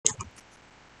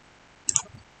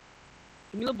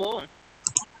Give me the ball.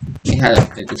 We had a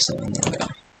 57 there.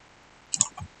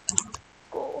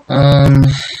 Go. Um,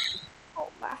 Oh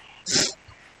my.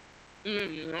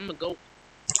 I'm gonna go.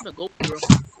 I'm gonna go for real.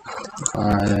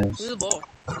 5. Give me the ball.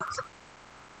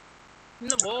 Give me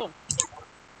the ball.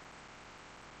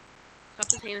 Stop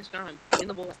this hand time. Give me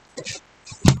the ball.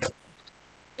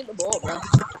 Give the ball, bro.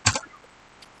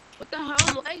 What the hell?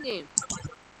 I'm lagging.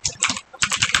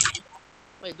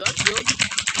 Wait, do I shield?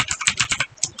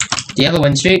 Do you have a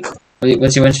win streak?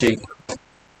 What's your win streak? I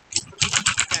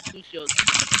got 2 shields.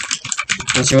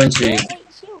 What's your win streak? 8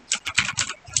 shields.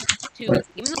 2. What?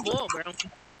 Give me the ball, bro.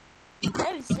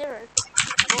 I have 0.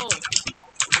 Ball.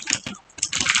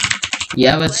 You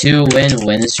have a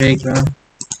 2-win streak, bro?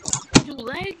 Too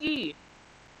laggy.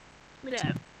 Give me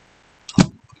that.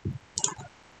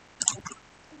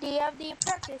 Do you have the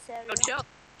practice area? Yo, chill.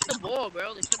 The ball,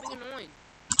 bro. They're something annoying.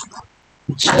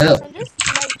 Chill. I'm just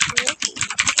like lucky.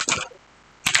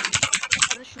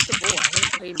 I'm gonna shoot the ball. I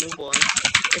haven't played mobile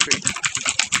ever.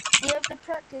 Do you have the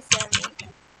practice area?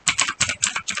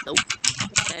 Nope.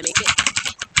 Can I make it?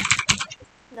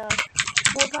 No.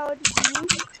 What power did you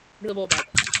use? Give me the ball back.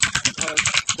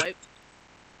 Right.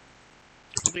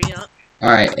 Bring it up.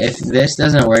 Alright, if this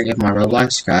doesn't work, if my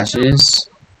Roblox crashes...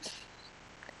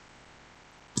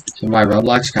 If my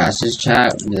Roblox crashes,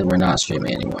 chat, then we're not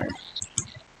streaming anymore.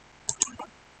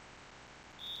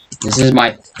 This is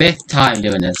my 5th time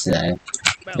doing this today.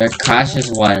 Bro, It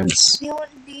crashes once. Do you want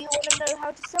to know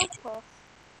how to self-pass?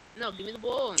 No, give me the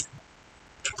ball.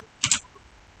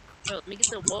 Bro, let me get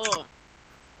the ball.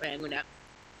 Wait, I'm going out.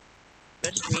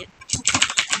 Let's bring it.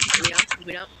 Bring it up.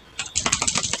 Bring it up.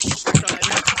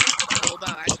 All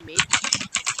about actually made.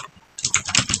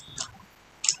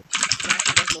 I'm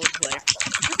actually just multiplayer.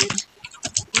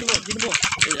 Give me the ball.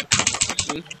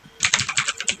 There you go.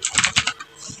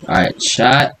 Alright,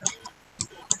 chat.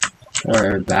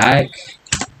 We're back.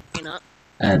 Bring it up.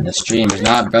 And the stream is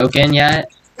not broken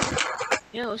yet.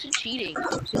 Yo, this is cheating.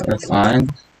 We're fine.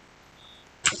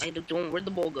 Where'd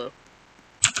the ball go?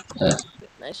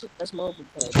 Nice, that's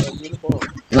multiplayer, bro. Give me the ball.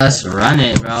 Let's run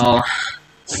it, bro.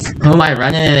 Who am I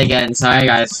running it against? Sorry,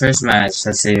 guys. First match.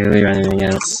 Let's see who we're running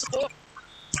against.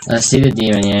 Let's see the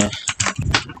demon here.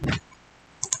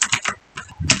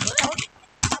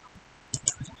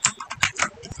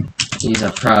 He's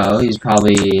a pro. He's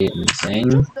probably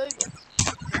insane.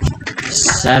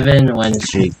 7-win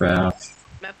streak, bro.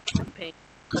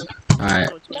 Alright.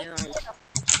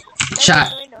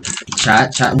 Chat.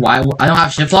 Why? I don't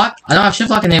have shift lock? I don't have shift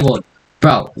lock enabled.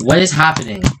 Bro, what is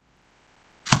happening?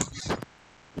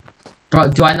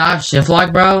 Bro, do I not have shift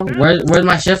lock, bro? Where's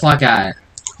my shift lock at?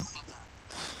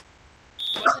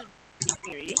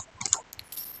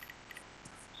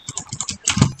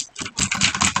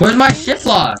 Where's my shift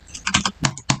lock?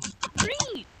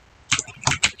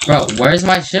 Bro, where's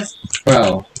my shift?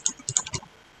 Bro.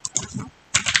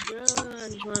 I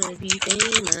just wanna be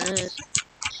famous.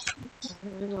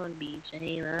 I wanna be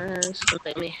famous.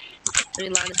 Okay, let me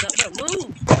line this up. Bro,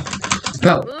 move!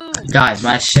 Bro, Move! guys,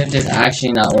 my shift is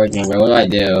actually not working, bro. What do I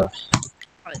do?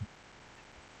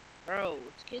 Bro,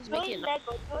 this kid's Join making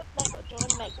Lego,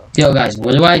 join Lego. Yo, guys,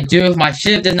 what do I do if my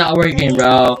shift is not working,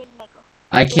 bro?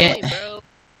 I can't. bro.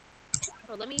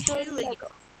 Bro, let me show you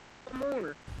Lego. Come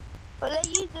on. I'll let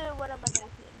you do what I'm gonna do.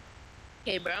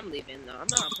 Okay, bro, I'm leaving. No, I'm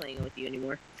not playing with you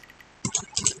anymore.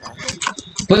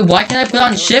 Wait, why can't I put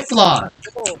on shift lock?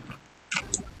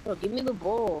 Bro, give me the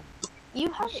ball. You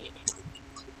have it.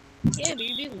 Yeah, but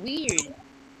you're being weird.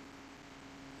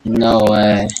 No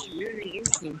way.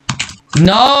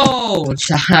 No!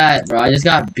 Chat, bro. I just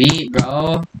got beat,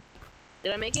 bro.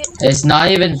 Did I make it? It's not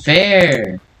even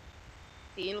fair.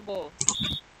 Get in the ball.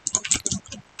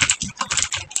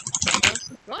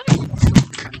 What?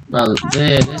 Bro,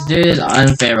 dude, this dude is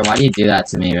unfair, bro. Why do you do that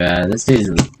to me, bro? This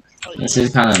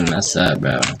is kind of messed up,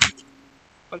 bro.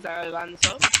 Was I on this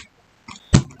up?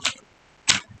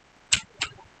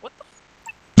 What the?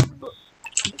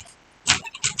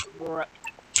 Bro.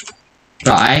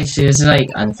 Bro, actually, this is like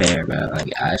unfair, bro.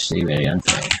 Like, actually, very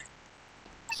unfair.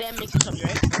 Sam makes it something,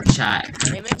 right? Chat.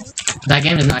 Amen? That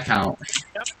game does not count.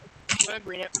 Yep. I'm gonna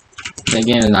green it. That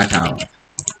game does not count.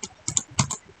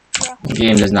 The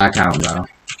game does not count, bro.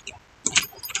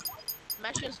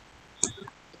 Matches.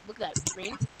 Look at that.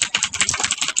 Green.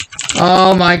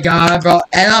 Oh my god, bro.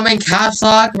 And I'm in caps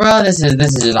lock, bro. This is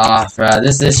just off, bro.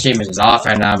 This stream is just off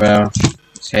right now, bro.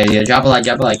 Okay, yeah, drop a like,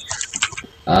 drop a like.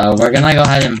 We're gonna go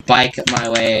ahead and bike my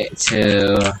way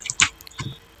to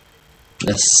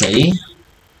the city.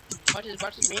 Watch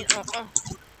this green.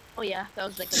 Oh yeah, that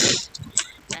was like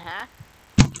a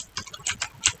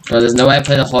Bro, there's no way I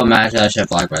play the whole match without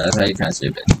shift lock, bro. That's how you kind of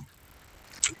stupid.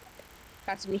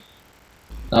 That's me.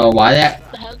 Oh, why that?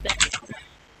 What the hell's that?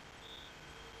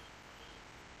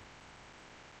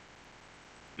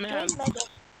 Man, Join Mega.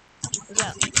 what's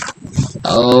that?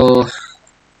 Oh,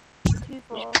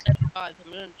 2-4. 75 for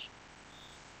lunch.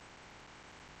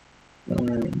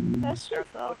 That's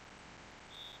 2-4.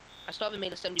 I still haven't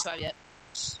made a 75 yet.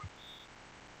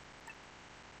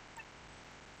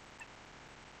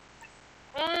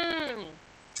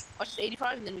 Watch this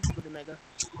 85 and then we can go to Mega.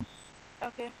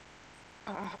 Okay.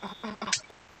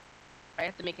 I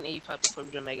have to make an 85 before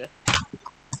we go to Mega.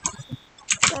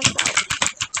 That's out.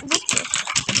 This way.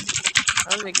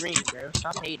 I'm the green, bro.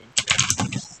 Stop hating.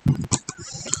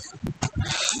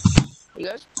 You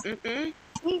guys? Shoot from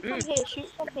here. Shoot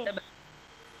from here.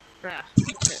 Ah.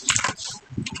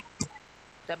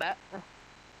 Step back.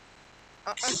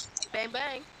 Bang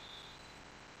bang.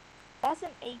 That's an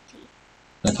 80.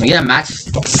 can we get a match?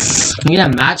 Can we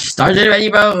get a match started already,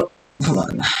 bro? Come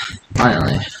on.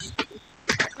 Finally.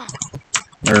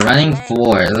 We're running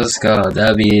 4. Let's go.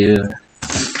 W. Bro,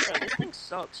 this thing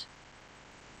sucks.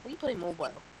 Why do you play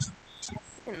mobile?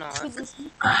 You're not.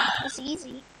 It's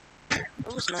easy.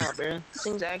 No, it's not, bro. This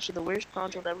thing's actually the worst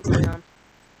console to ever play on.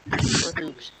 For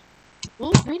hoops.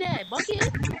 Ooh, give me that bucket.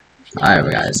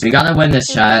 Alright, guys. We gotta win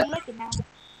this, chat.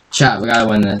 Chat, we gotta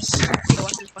win this.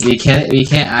 We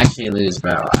can't actually lose,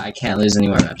 bro. I can't lose any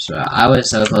more reps, bro. I was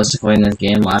so close to winning this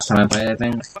game last time I played, I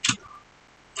think.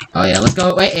 Oh yeah, let's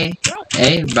go. Wait, A.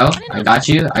 A, bro. I got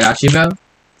you, bro.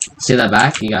 See that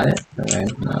back? You got it? Okay,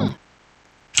 no.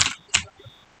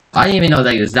 I didn't even know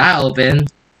that it was that open.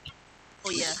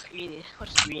 Oh yeah, green.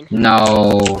 What's green?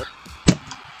 No.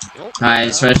 Nope.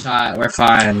 Nice, first shot. We're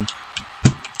fine.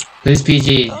 Who's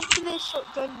PG? After this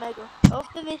shot, join Mega.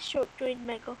 After this shot, join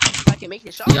Mega. I can make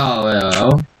this shot.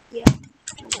 Yo. Yeah.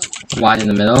 Wide in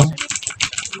the middle.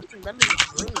 Lemon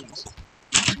greens.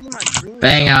 Actually, my green.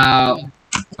 Bang out.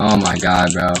 Oh my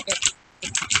god, bro.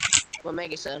 What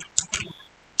Mega said.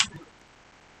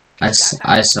 I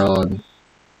sold.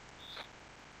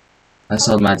 I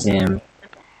sold my team.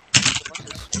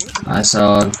 I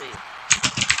sold. You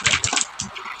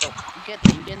get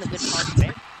the good parts,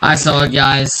 right? I sold,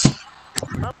 guys.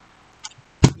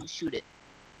 You shoot it.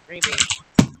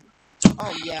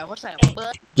 Oh yeah, what's that?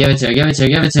 What? Give it to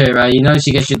her, bro. You know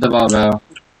she can shoot the ball, bro.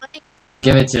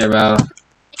 Give it to her, bro.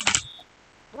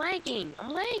 I'm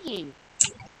lagging.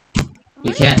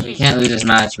 We can't lose this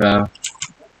match, bro.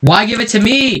 Why give it to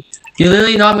me? You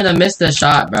literally know I'm gonna miss the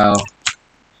shot, bro.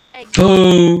 Hey,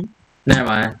 Boom. Never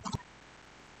mind.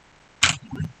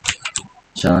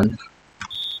 Chillin'.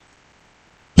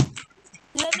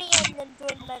 Let me in and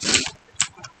join Mega.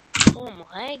 oh I'm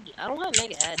lagging. I don't have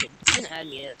Mega added. You didn't add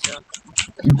me yet, so.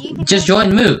 You can Just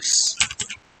join Moose.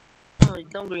 Oh,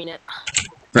 don't green it.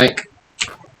 Break.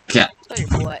 Yeah. Tell your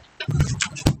butt.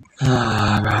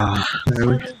 Ah,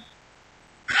 bro.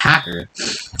 Hacker.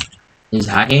 He's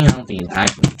hacking? I don't think he's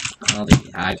hacking. though.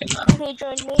 Okay,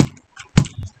 join me.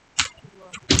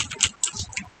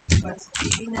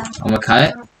 I'm gonna cut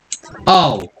it.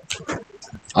 Oh!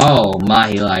 Oh my,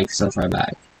 he like so far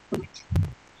back.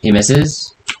 He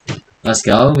misses. Let's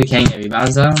go. We can't get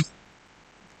rebounds though.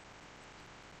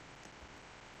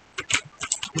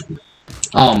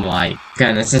 Oh my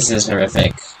goodness, this is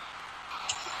horrific.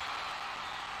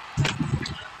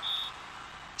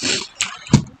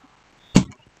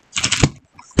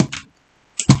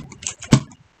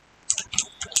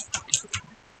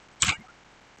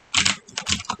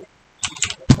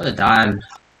 What a dime.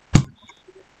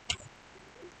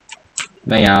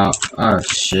 Bang out. Oh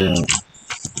shoot.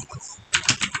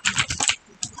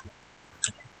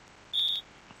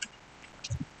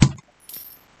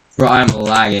 Bro, I'm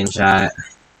lagging, chat.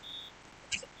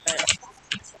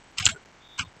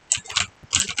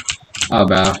 Oh,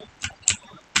 bro.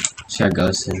 Just got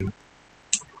ghosted.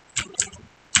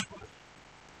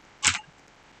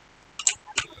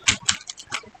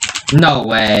 No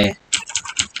way.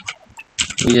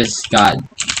 We just got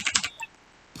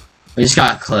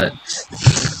clipped.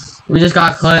 We just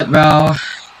got clipped, bro.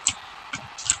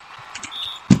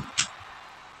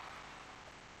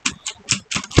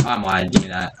 I'm wide, give me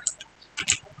that.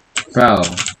 Bro,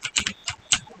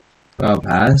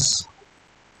 pass.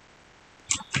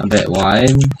 A bit wide.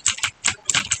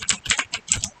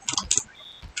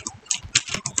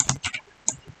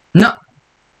 No!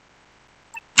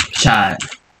 Chat.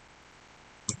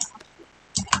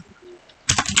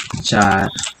 Chat.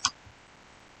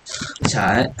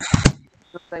 Chat.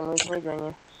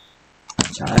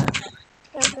 Chat.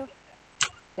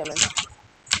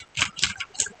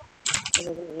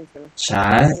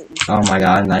 Chat. Oh my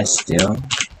god, nice steal.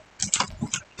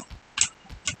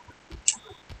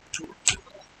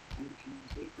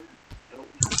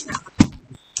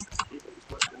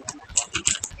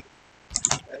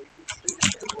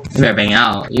 You better bang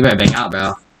out. You better bang out,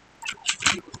 bro.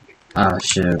 Oh,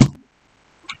 shoot.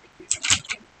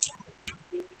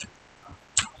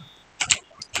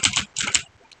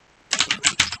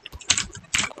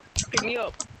 Pick me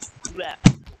up. Yeah.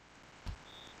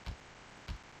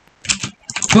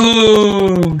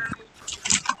 Boom!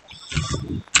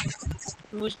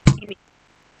 Who's me?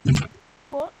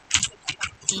 What?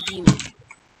 TD me.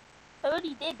 I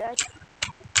already did that.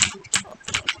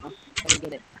 Let me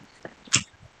get it.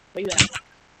 Where you at?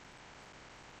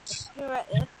 You're right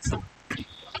there.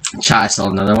 Chat, I saw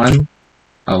another one.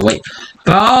 Oh, wait.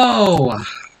 Bro!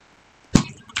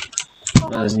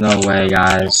 There's no way,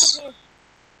 guys.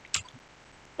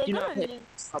 They're Do not gonna hit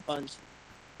lose. our buns.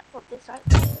 What this right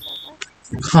there,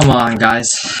 don't Come on,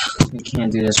 guys. We can't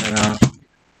do this right now.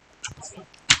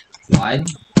 Wide?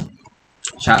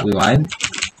 Chat, we wide?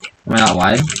 Am I not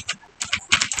wide?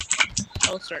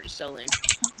 I'll start selling.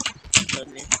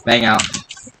 Bang out.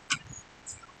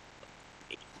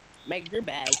 Make your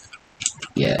bag.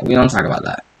 Yeah, we don't talk about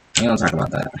that. We don't talk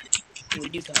about that. We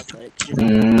do talk about it.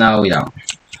 No, we don't.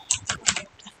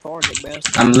 Farted, bro.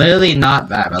 I'm literally not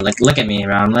bad, bro. Like, look at me,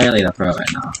 bro. I'm literally the pro right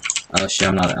now. Oh shit,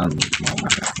 I'm not. Oh my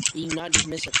god. You not just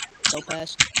miss it. So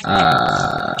fast.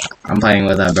 I'm playing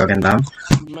with a broken thumb.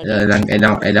 It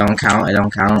don't count. It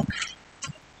don't count.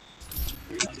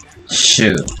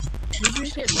 Shoot. You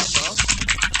just hit my ball.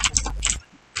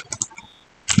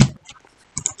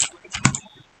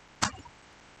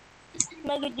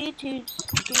 Mega D2s.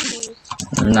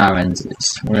 I'm not in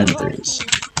twos. We're in threes.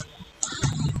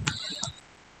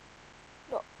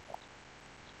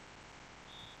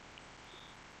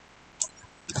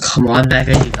 Come on,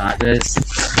 Becca, you got this.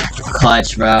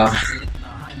 Clutch, bro.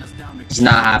 It's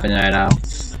not happening right now.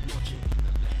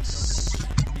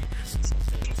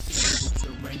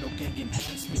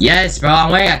 Yes, bro,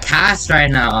 I'm wearing a cast right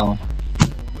now.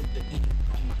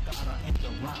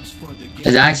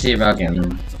 It's actually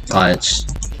broken. Clutch.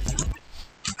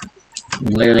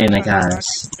 Literally in the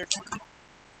cast.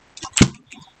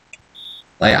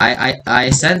 Like, I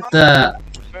sent the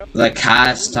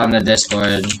cast on the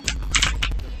Discord.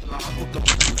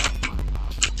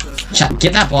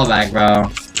 Get that ball back, bro.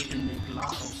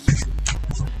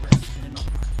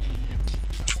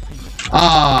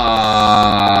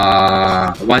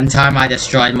 One time I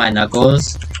destroyed my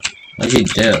knuckles. What'd you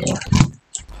do?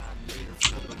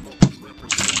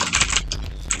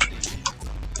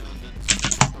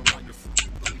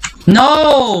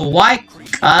 No! Why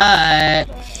cut?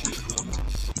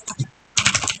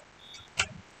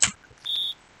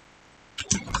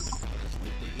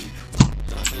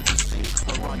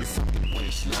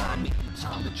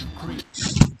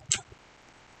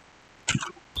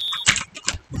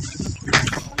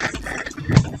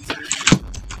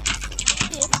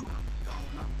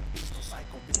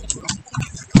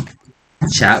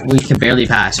 Chat, we can barely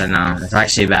pass right now. It's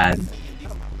actually bad.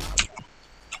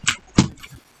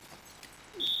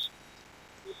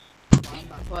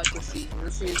 Let's see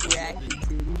his reaction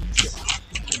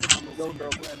to go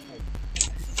girl.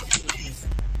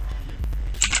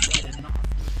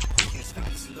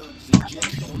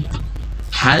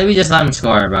 How did we just let him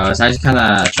score, bro? It's actually kind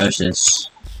of atrocious.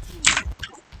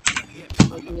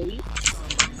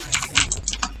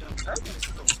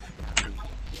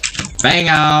 Bang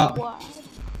out! Wow.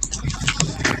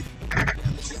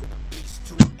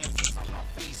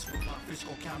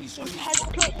 Has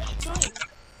Clutch joined?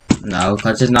 No,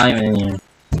 Clutch is not even in here.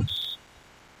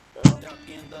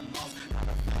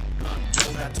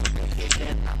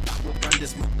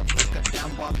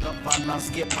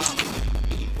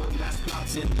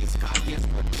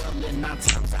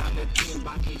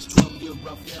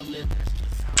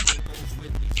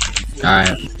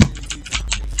 Alright.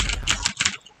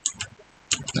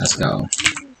 Let's go.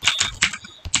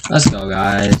 Let's go,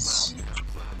 guys.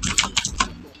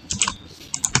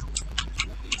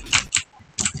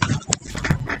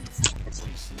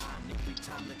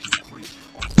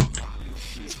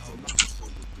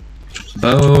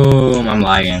 Boom! I'm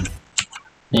lagging.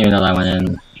 Didn't even know that went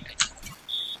in.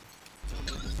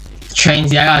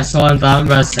 Trains, yeah, I got a swollen thumb,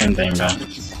 bro. Same thing, bro.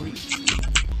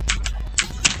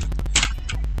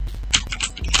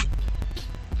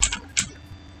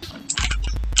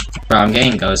 Bro, I'm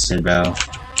getting ghosted, bro.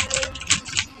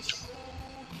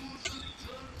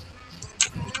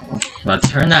 Bro,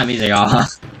 turn that music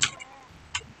off.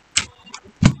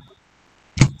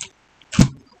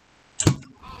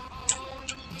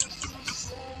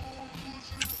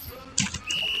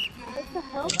 What the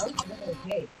hell?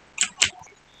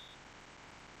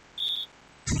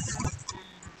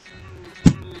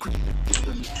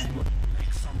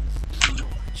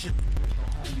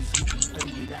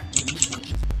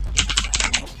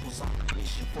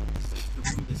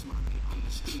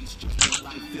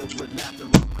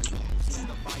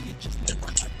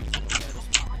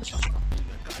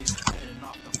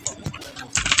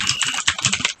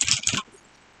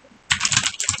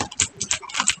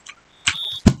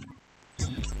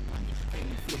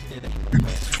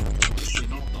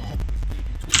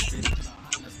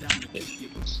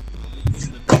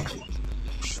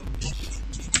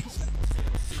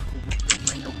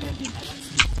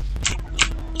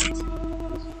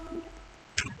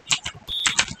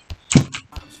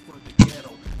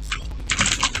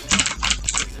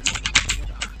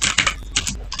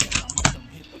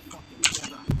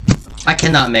 I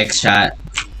cannot mix, chat.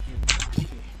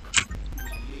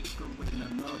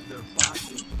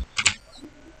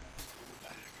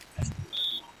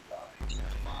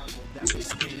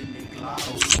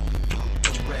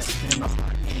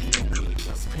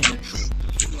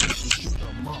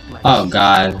 Oh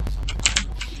god.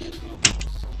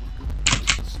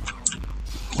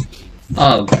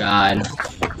 Oh god.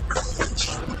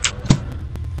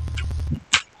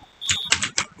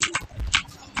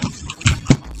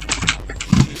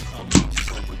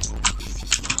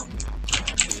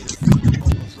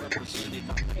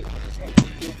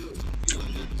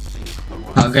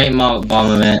 Oh, great ball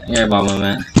movement. Great ball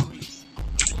movement.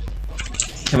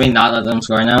 Can we not let them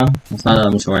score now? Let's not let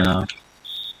them score now.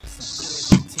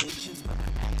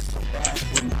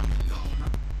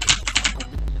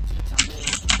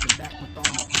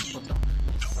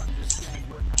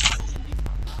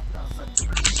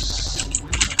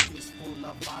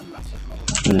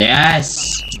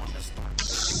 Yes!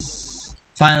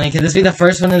 Finally, could this be the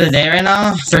first one of the day right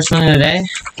now? First one of the day?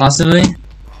 Possibly?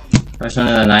 First one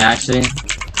of the night, actually.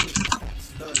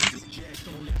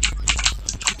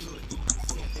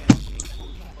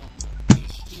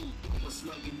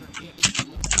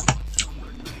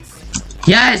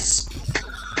 Yes!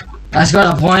 I scored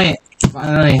a point!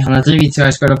 Finally, on the 3v2 I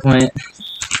scored a point.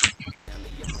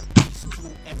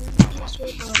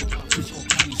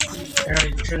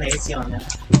 Turn the AC on now.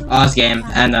 Oh, this game.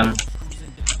 And oh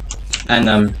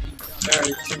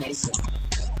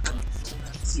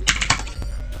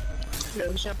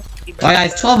yeah,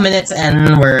 it's 12 minutes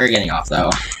and we're getting off though.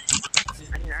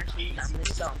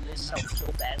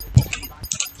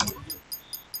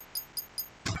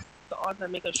 The odds I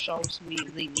make a show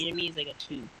immediately near me is like a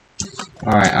 2.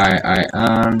 Alright.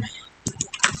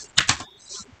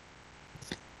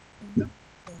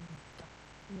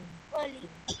 Buddy,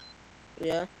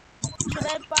 Yeah. should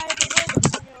I buy the Robux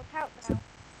on your account now?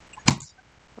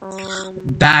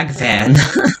 Bag fan.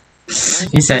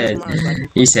 he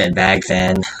said bag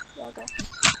fan. Okay.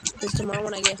 Because tomorrow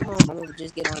when I get home, I'm gonna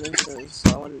just get on instantly.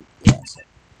 So I want, yeah. So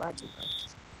bye too much.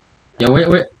 Yo,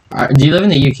 do you live in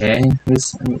the UK?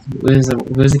 Who's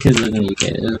the kid who lives in the UK?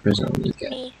 There's a person in the UK.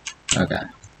 Me. Okay.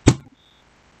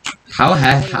 How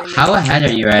ahead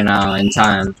are you right now in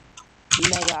time?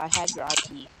 Mega, I have your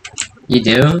IP. You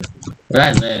do?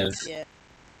 Where do I live? Yeah.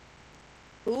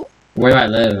 Who? Where do I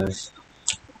live?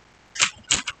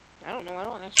 I don't know. I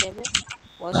don't actually have it.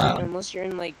 Oh. Unless you're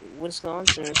in like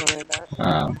Wisconsin or something like that.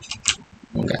 Oh.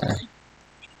 Okay.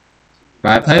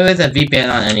 But I play with a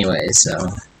VPN on anyway,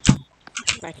 so.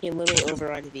 I can literally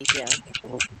override the VPN.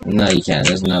 No, you can't.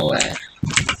 There's no way.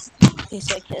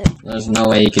 Yes, I can. There's no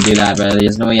way you can do that, brother.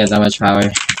 There's no way you have that much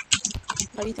power.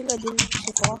 How do you think I did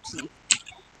the Foxy?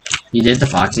 You did the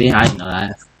Foxy? I didn't know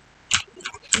that.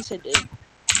 Yes, I did.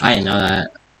 I didn't know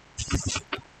that.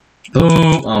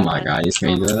 Boom! Oh my god, he's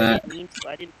crazy with that.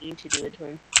 I didn't mean to do it to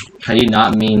him. How do you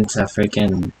not mean to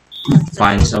freaking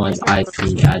find someone's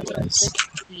IP address?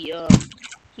 He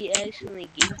actually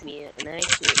gave me an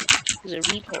accident. He's a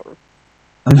retard.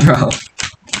 Bro.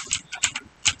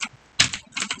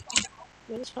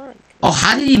 It was fun. Oh,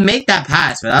 how did he make that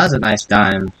pass? But that was a nice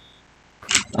dime.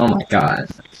 Oh my god.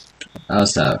 That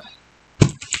was tough.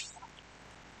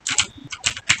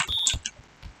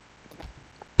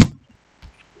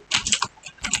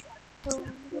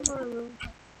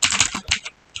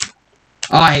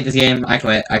 Oh, I hate this game. I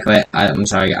quit. I'm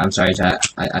sorry, chat.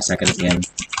 I suck at this game.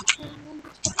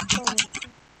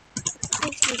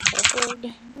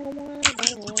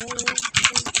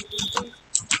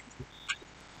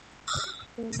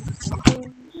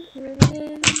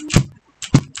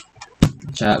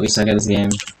 Chat, we suck at this game.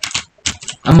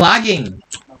 I'm lagging!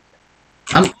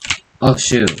 Oh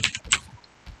shoot.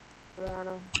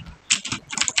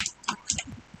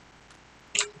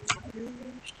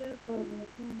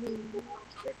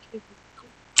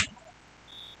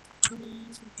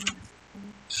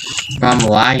 Bro, I'm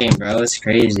lagging, bro. It's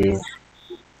crazy.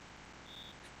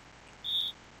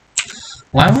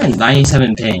 Why am I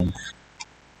 97 ping?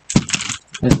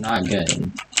 It's not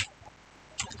good.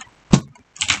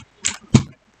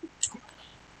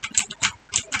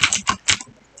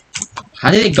 How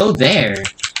did it go there?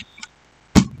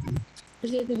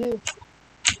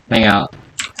 Hang out.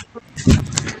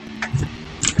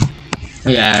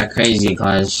 Yeah, crazy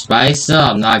cause, but I still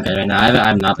am not good right now.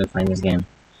 I've not been playing this game.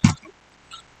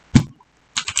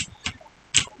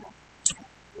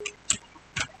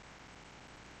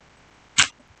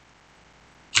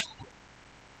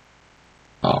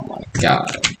 Oh my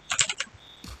god.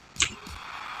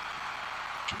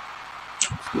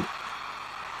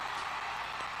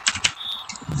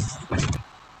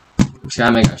 Just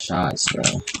gotta make our shots, bro.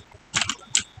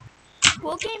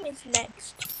 What game is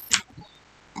next?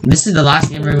 This is the last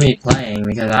game we're gonna be playing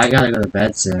because I gotta go to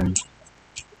bed soon.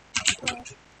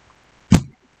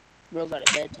 Bro got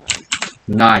a bedtime.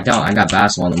 No, I don't. I got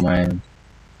basketball in the morning.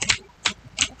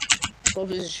 What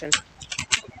position?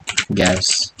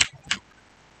 Guess.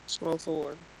 Small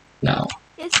forward. No.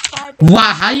 It's 5.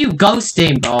 Wow, how you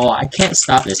ghosting, bro? I can't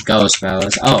stop this ghost, bro.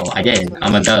 Oh, I did.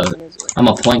 I'm a ghost. I'm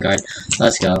a point guard.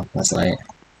 Let's go. That's late.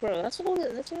 Bro, that's what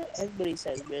everybody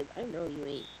says, man. I know you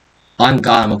ain't. I'm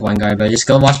God, I'm a point guard, but just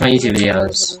go watch my YouTube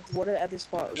videos. What are other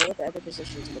spot? What are the other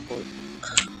positions in the court?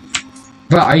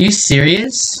 Bro, are you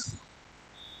serious?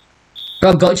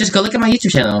 Bro, just go look at my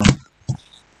YouTube channel.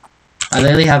 I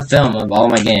literally have film of all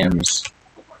my games.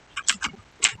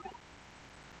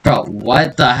 Bro,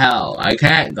 what the hell? I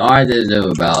can't guard this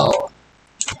dude, bro.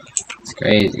 It's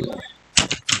crazy.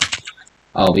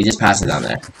 Oh, we just passed it down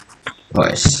there. Of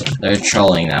course. They're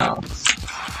trolling now.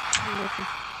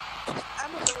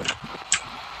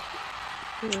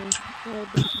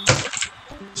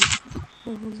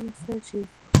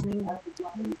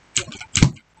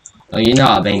 Oh, you know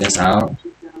I'll bang this out.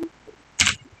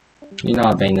 You know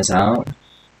I'll bang this out.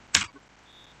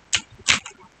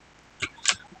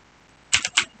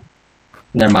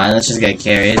 Never mind, let's just get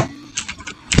carried.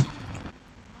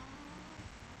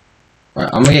 Alright,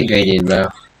 I'm gonna get graded, bro.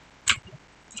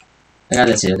 I got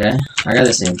this here, okay? I got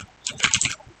this here.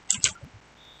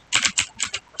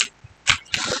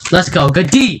 Let's go, good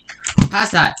D!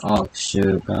 Pass that! Oh,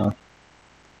 shoot, bro.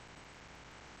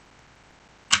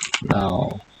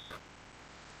 No.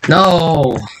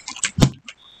 No!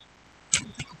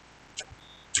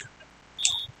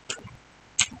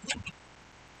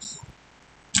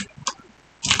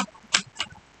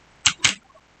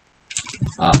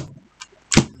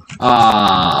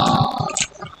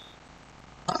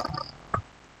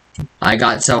 I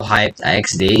got so hyped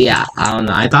XD. Yeah, I don't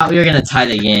know. I thought we were gonna tie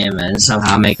the game and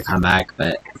somehow make a comeback,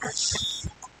 but it's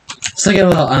looking a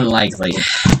little unlikely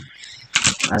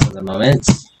as of the moment.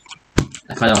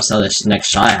 If I don't sell this next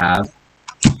shot I have,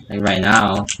 like right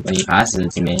now, when he passes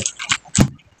it to me.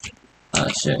 Oh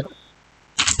shit.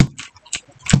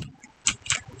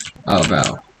 Oh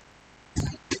bro.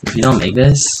 If you don't make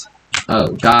this,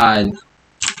 oh god.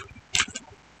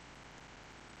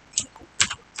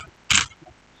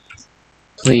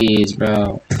 Please,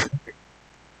 bro.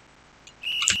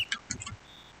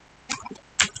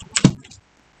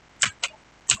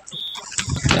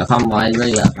 Yeah, if I'm wide,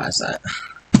 really gotta pass that.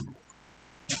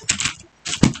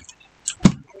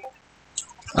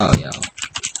 Oh, yo.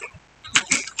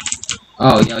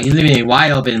 Oh, yo, he's leaving me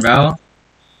wide open, bro.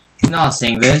 He's not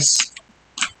saying this.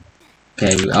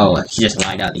 Okay, oh, he just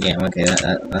lied out the game. Okay,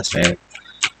 that's fair.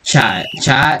 Chat.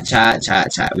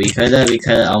 We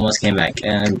could've almost came back,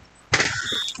 and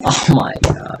oh my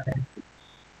god.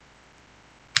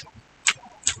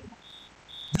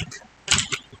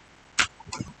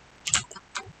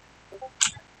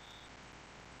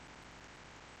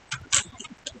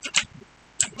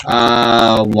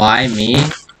 Why me?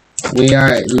 We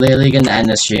are literally gonna end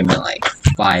the stream in like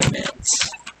 5 minutes.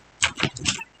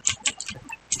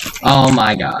 Oh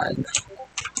my god.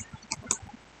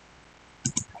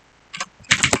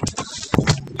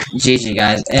 GG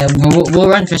guys, and we'll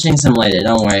run fishing sim later,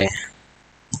 don't worry.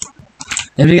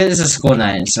 And because this is school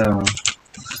night, so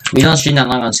we don't stream that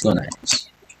long on school nights.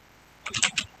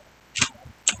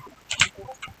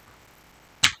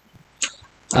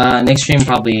 Next stream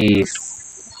probably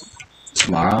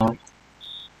tomorrow.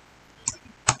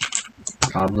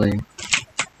 Probably.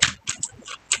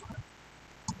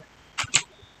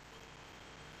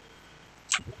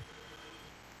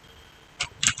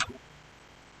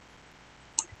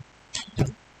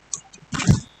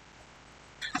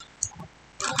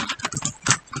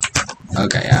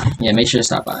 Okay, yeah, make sure to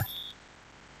stop by.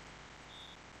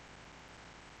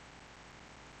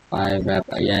 5 rep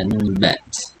again,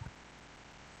 bet.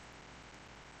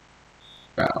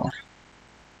 Bro.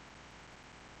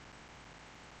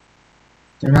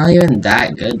 They're not even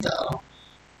that good, though.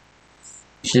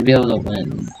 You should be able to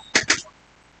win.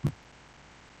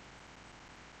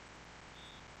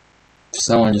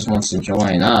 Someone just wants to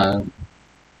join up.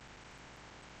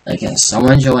 can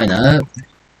someone join up?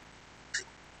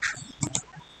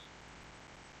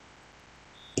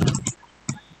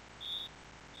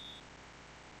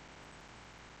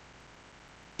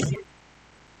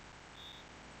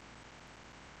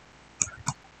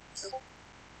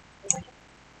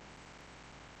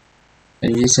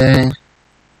 What did you say?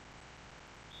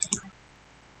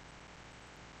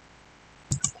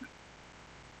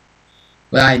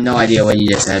 Well, I had no idea what you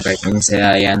just said, but can you say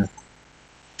that again?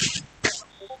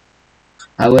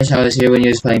 I wish I was here when you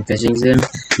was playing Fishing Sim.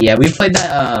 Yeah, we played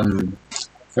that,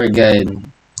 for a good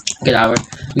hour.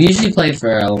 We usually play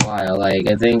for a while, like,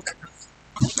 I think,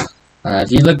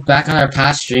 if you look back on our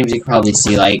past streams, you can probably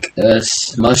see, like,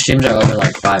 most streams are over,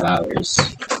 like, 5 hours.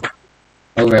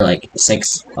 Over, like,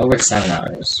 7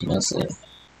 hours, mostly.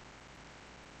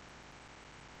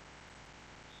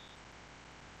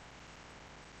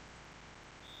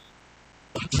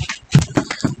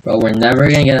 Bro, we're never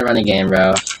gonna get a running game,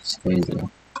 bro. It's crazy.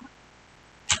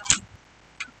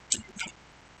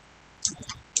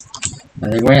 I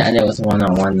think we're gonna end it with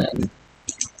one-on-one then.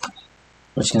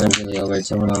 We're just gonna really over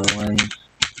to one-on-one.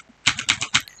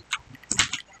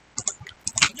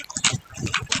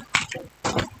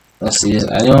 Let's see this.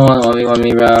 I don't want 1v1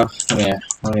 me, bro. Come here.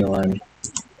 1v1.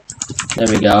 There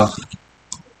we go.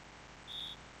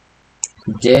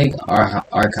 Dig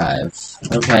Archive.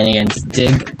 We're playing against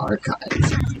Dig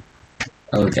Archive.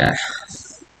 Okay.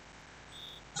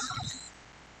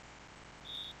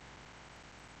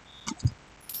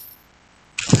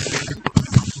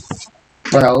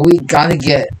 Bro, we gotta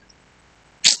get.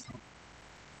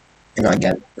 I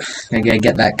gotta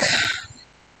get back.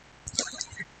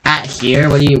 At here?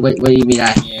 What do you mean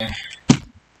at here?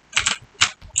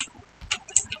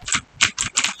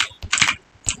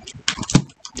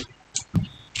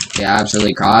 Yeah,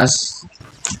 absolutely cross.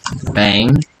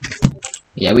 Bang.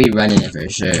 Yeah, we running it for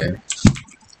sure.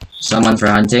 Someone for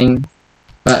hunting.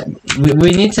 But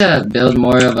we need to build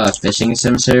more of a fishing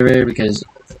sim server because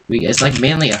it's like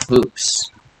mainly a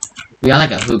Hoopz. We got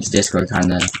like a Hoopz Discord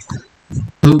kinda.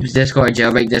 Hoopz Discord,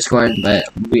 jailbreak Discord, but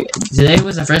today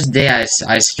was the first day I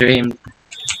streamed.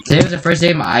 Today was the first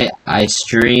day I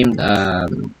streamed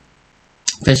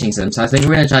fishing sim. So I think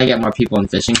we're gonna try to get more people in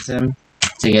fishing sim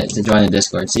to join the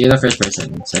Discord. So you're the first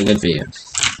person, so good for you.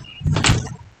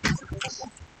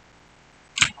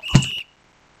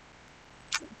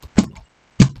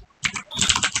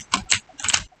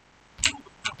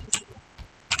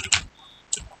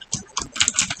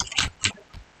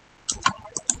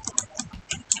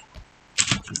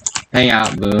 Hang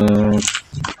out, boom.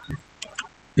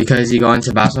 Because you go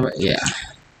into basketball? Yeah.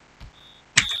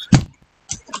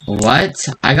 What?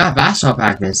 I got basketball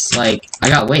practice. Like, I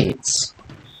got weights.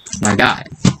 My God.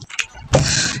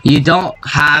 You don't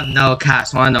have no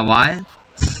cast. Wanna know why?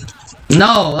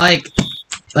 No, like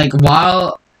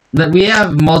while we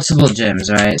have multiple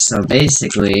gyms, right? So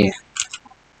basically,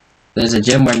 there's a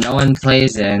gym where no one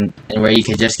plays in, and where you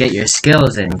can just get your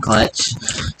skills in clutch.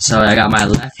 So I got my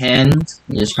left hand,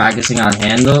 just practicing on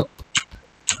handle,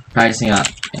 practicing on.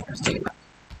 Yeah, let's take it back.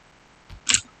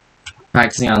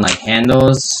 Practicing on like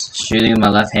handles, shooting with my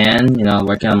left hand. You know,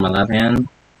 working on my left hand.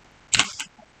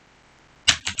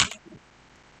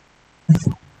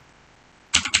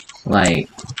 Like,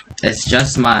 it's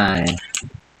just my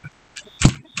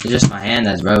hand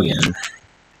that's broken.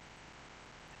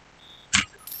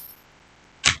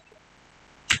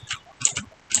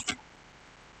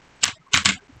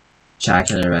 I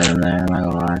could have read him there, I'm not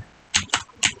gonna lie.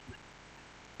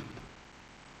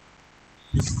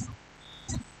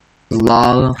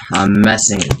 Lol, I'm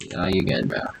messing with you. Oh, you good,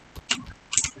 bro.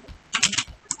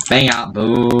 Bang out,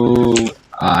 boo.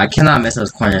 I cannot miss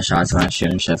those corner shots when I'm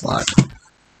shooting shift lock.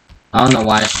 I don't know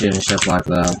why I'm shooting shift lock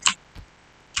though.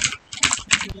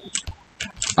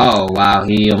 Oh wow,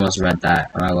 he almost read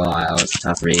that. I'm not gonna lie, that was a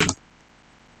tough read.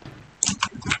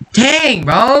 Dang,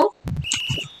 bro!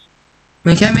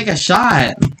 We can't make a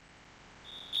shot.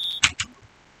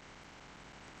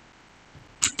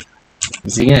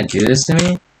 Is he gonna do this to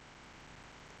me?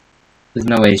 There's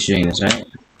no way he's shooting this, right?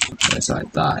 That's what I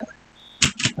thought.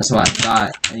 That's what I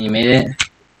thought. And you made it?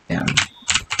 Damn.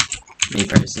 Me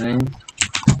personally.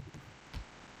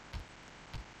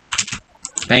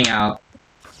 Bang out.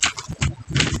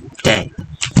 Dang.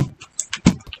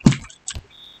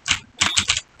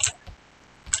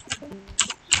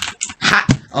 Ha!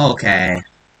 Okay.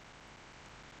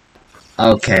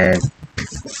 Okay.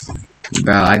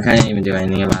 Bro, I couldn't even do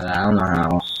anything about that. I don't know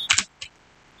how.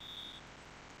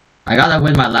 I gotta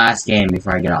win my last game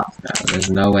before I get off, bro. There's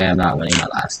no way I'm not winning my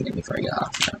last game before I get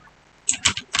off, bro.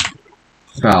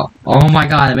 Bro, oh my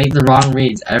god, I make the wrong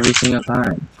reads every single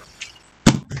time.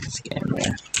 This game,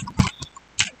 man.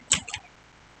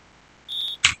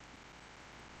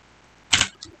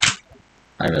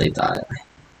 I really thought.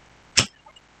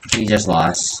 He just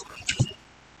lost.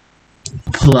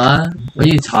 Pla? What are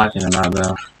you talking about,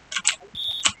 bro?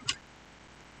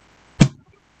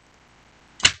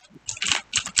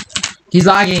 He's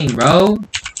lagging, bro.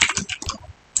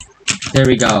 There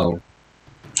we go.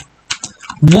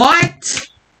 What?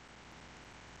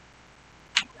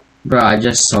 Bro, I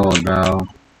just sold, bro.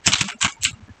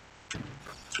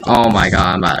 Oh my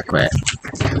god, I'm about to quit.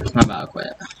 I'm about to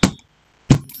quit.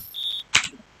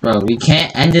 Bro, we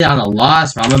can't end it on a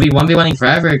loss, bro. I'm gonna be 1v1ing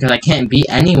forever because I can't beat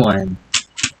anyone.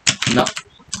 No.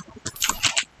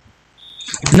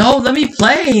 No, let me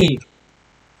play!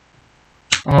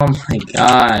 Oh my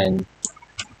god.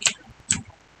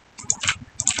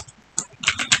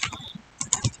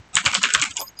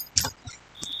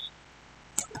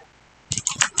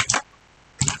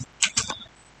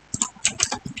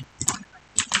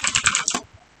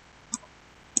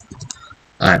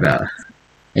 Alright, bro.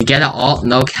 And get it all,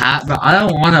 no cap, but I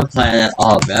don't want to play it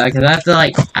all, bro, because I have to,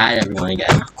 like, add everyone again.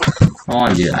 I don't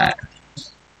want to do that.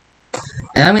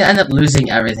 And I'm gonna end up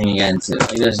losing everything again, too.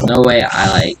 Like, there's no way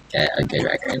I, like, get a good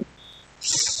record.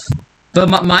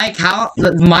 But my account,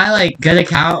 my, like, good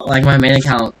account, like, my main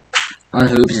account on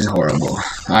Hoopz is horrible.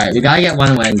 Alright, we gotta get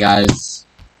one win, guys.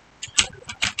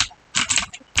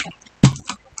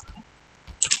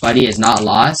 Buddy is not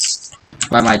lost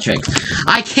by my tricks.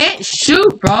 I can't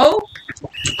shoot, bro!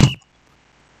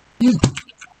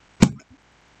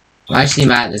 I'm actually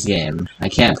mad at this game. I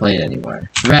can't play it anymore.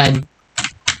 Red.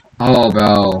 Oh,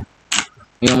 bro.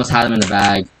 We almost had him in the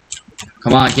bag.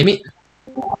 Come on, give me.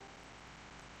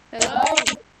 Hello?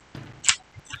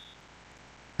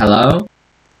 Hello?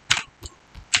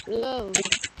 Hello?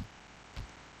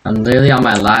 I'm literally on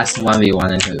my last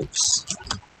 1v1 in Hoopz.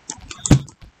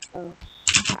 Oh.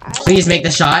 Please make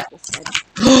the shot.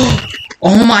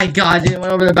 Oh my god, dude, it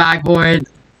went over the backboard.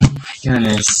 Oh my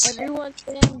goodness. Everyone's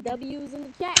saying W's in the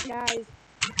chat, guys.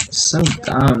 So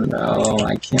dumb, bro.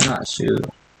 I cannot shoot.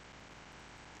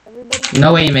 Everybody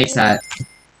No way he makes that.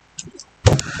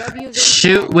 W's in the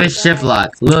Shoot chat, with guys. shift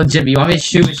lock. Little Jib, you want me to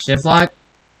shoot with shift lock?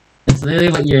 It's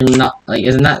literally what you're not, like,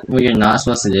 isn't that what you're not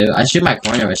supposed to do? I shoot my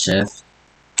corner with shift.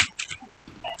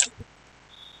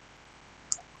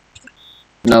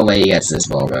 No way he gets this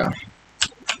ball, bro.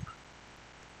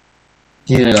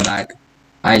 He's gonna go back.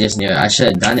 I just knew it. I should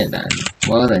have done it then.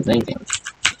 What was I thinking?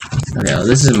 Okay, well,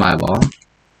 this is my ball. I'm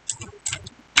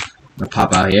gonna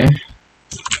pop out here.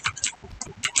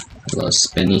 A little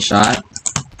spinny shot.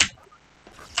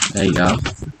 There you go.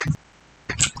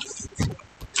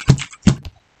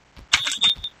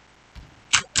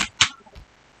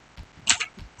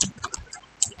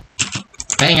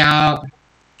 Bang out!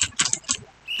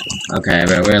 Okay,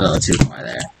 but we're a little too far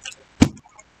there.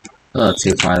 A little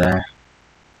too far there.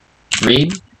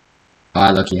 Read? Oh, I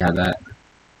lucky had that.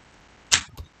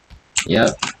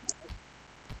 Yep.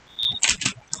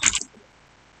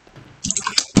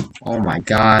 Oh my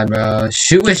god, bro.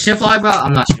 Shoot with shift lock, bro?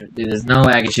 I'm not sure. Dude, there's no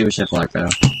way I can shoot with shift lock, bro.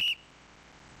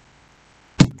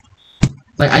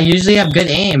 Like, I usually have good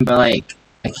aim, but, like,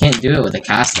 I can't do it with a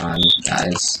cast on,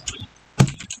 guys.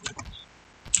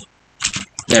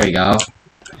 There we go.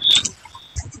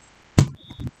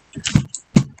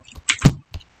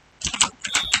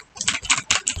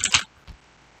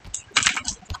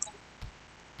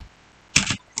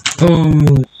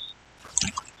 Boom.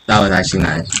 That was actually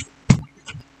nice.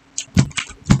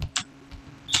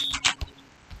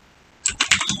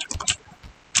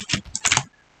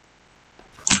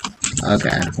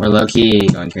 Okay, we're low-key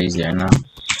going crazy right now.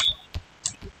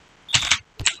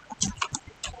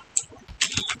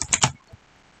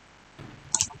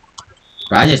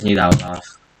 Bro, I just knew that was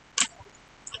off.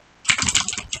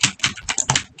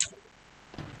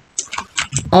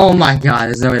 Oh my god,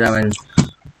 there's no way that went.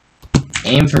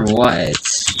 Aim for what?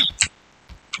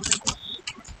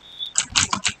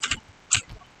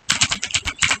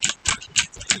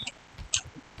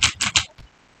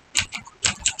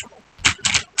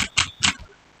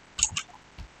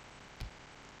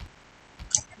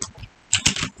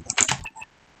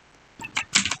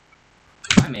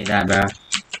 I made that, bro.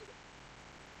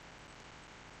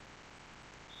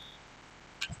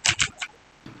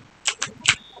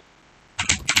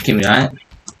 Give me that.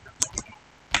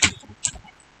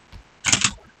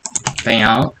 Bang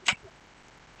out.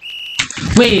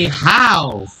 Wait,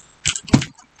 how?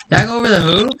 Did I go over the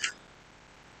hoop?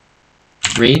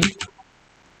 Read.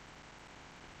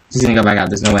 He's gonna go back out.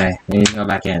 There's no way. He needs to go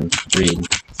back in. Read.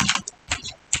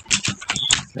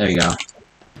 There we go.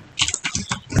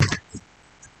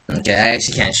 Okay, I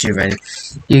actually can't shoot right.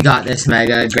 You got this,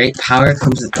 Mega. Great power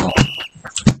comes with all.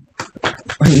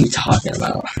 What are you talking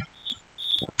about?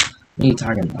 What are you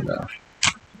talking about, bro?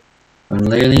 I'm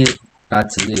literally about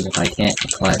to lose if I can't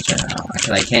clutch right now. Because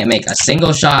I can't make a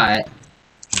single shot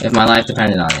if my life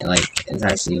depended on it. Like, it's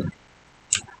actually...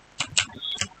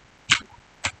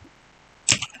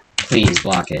 Please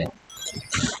block it.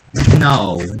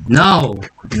 No. No.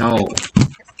 No.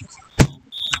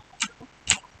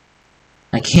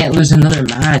 I can't lose another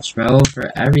match, bro,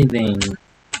 for everything.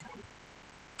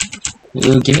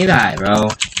 Ooh, give me that, bro.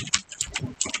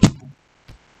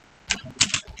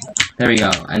 There we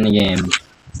go, end the game.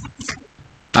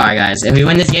 Alright, guys, if we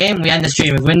win this game, we end the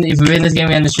stream. If we win this game,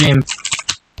 we end the stream.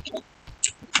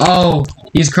 Oh,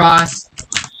 he's crossed.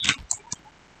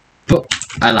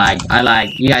 I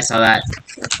lagged. You guys saw that.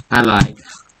 I lagged.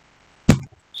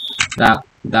 That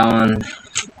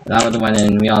one went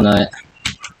in, we all know it.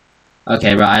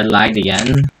 Okay, bro, I lagged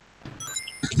again.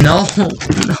 No,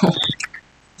 no.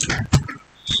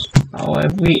 Oh,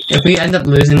 if we end up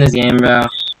losing this game, bro,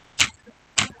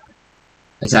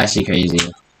 it's actually crazy.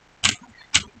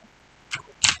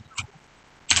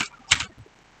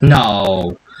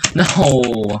 No,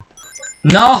 no,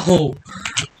 no,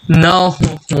 no.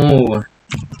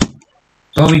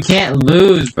 Bro, we can't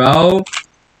lose, bro.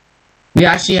 We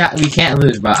can't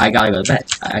lose, bro. I gotta go to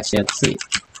bed. I actually have to sleep.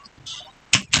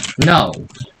 No.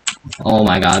 Oh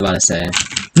my god, I'm about to say.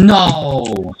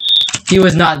 No! He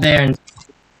was not there.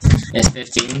 It's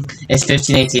 15. It's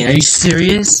 15-18. Are you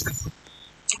serious?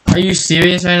 Are you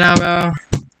serious right now, bro?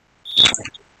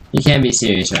 You can't be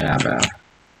serious right now, bro.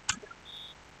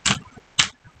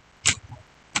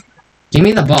 Give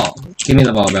me the ball. Give me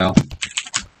the ball, bro.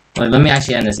 Like, let me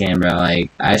actually end this game, bro. Like,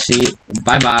 actually,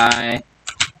 bye-bye.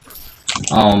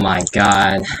 Oh my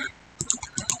god.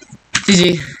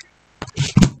 GG.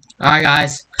 Alright,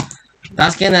 guys.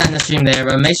 That's gonna end the stream there,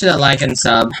 but make sure to like and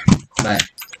sub. But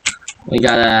we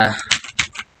gotta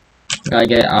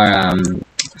get our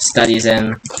studies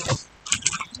in.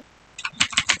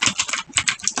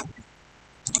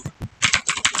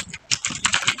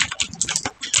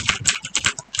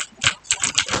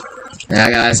 Yeah,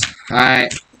 guys.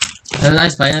 Alright. Have a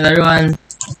nice playing with everyone.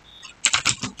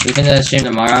 We can do the stream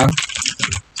tomorrow.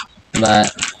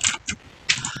 But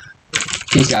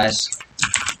peace, guys.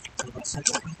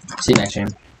 See you next stream.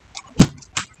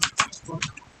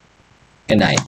 Good night.